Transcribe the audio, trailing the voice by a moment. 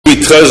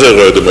très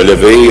heureux de me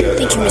lever.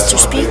 Thank you, Mr.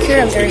 Speaker.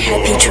 I'm very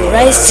happy to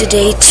rise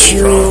today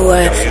to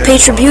pay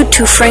tribute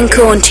to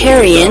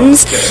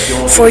Franco-Ontarians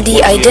for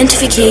the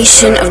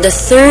identification of the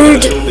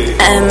third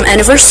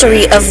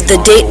anniversary of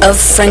the Day of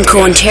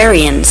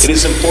Franco-Ontarians. It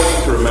is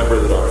important to remember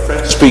that our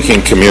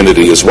French-speaking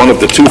community is one of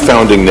the two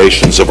founding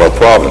nations of our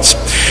province.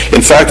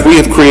 In fact, we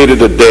have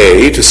created a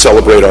day to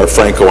celebrate our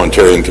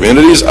Franco-Ontarian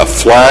communities, a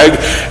flag,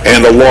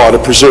 and a law to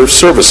preserve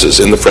services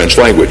in the French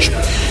language.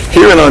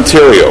 Here in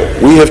Ontario,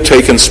 we have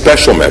taken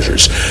special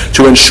measures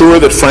to ensure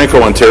that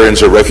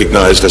Franco-Ontarians are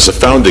recognized as a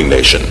founding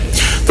nation.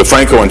 The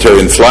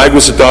Franco-Ontarian flag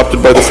was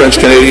adopted by the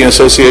French-Canadian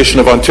Association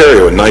of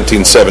Ontario in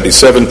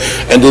 1977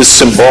 and is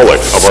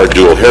symbolic of our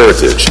dual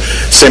heritage.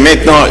 C'est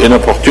maintenant une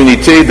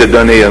opportunité de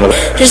donner un...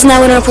 There's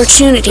now an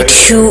opportunity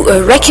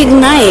to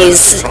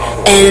recognize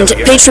and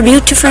pay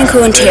tribute to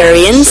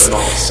Franco-Ontarians,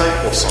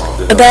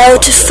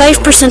 about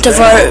 5% of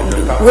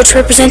which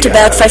represent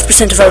about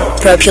 5% of our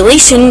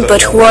population,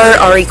 but who are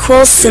our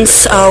equals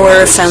since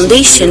our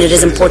foundation. It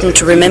is important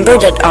to remember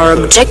that our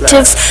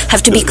objectives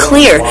have to be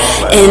clear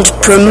and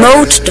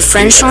promote the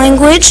French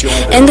language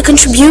and the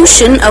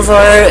contribution of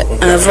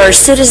our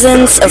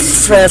citizens, of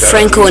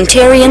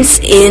Franco-Ontarians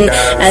in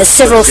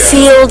several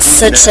fields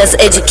such as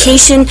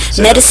education,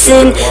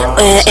 medicine,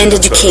 and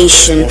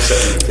education.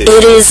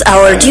 It is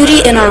our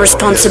duty and our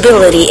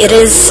responsibility. It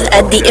is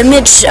at the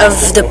image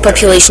of the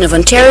population of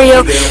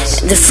Ontario.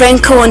 The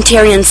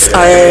Franco-Ontarians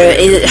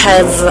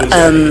have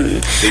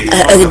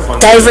a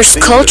diverse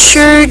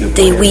culture.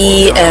 They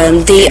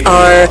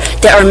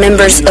are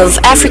members of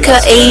Africa,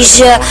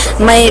 Asia.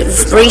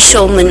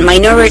 Racial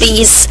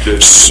minorities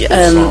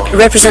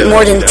represent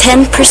more than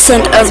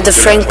 10% of the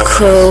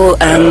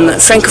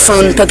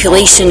Francophone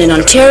population in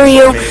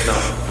Ontario.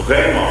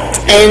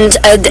 And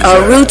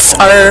our roots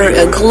are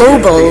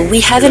global.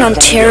 We have in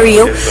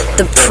Ontario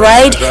the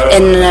pride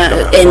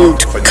and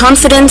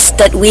confidence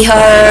that we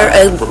are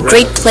a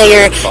great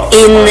player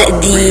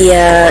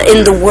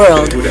in the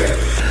world.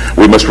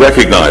 We must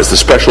recognize the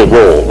special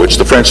role which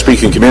the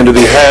French-speaking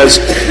community has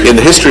in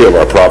the history of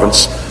our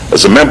province.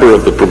 As a member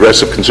of the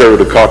Progressive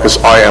Conservative Caucus,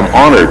 I am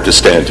honored to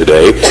stand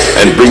today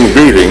and bring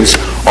greetings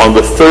on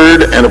the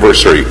third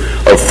anniversary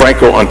of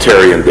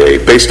Franco-Ontarian Day,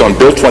 based on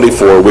Bill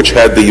 24, which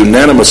had the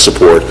unanimous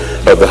support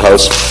of the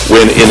House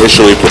when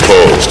initially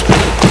proposed.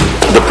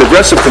 The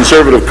Progressive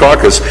Conservative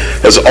Caucus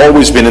has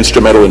always been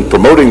instrumental in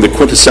promoting the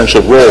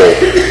quintessential role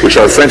which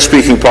our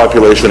French-speaking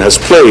population has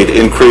played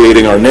in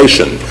creating our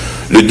nation.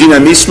 Le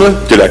dynamisme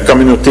de la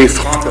communauté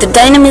The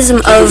dynamism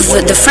of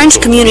the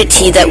French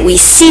community that we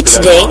see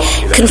today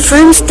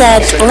confirms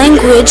that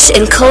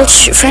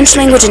French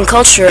language and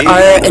culture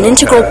are an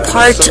integral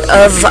part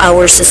of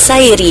our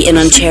society in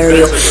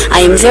Ontario.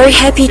 I am very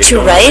happy to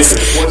rise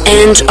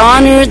and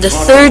honor the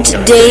third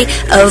day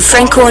of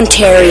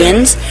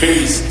Franco-Ontarians.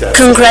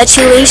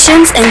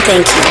 Congratulations and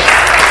thank you.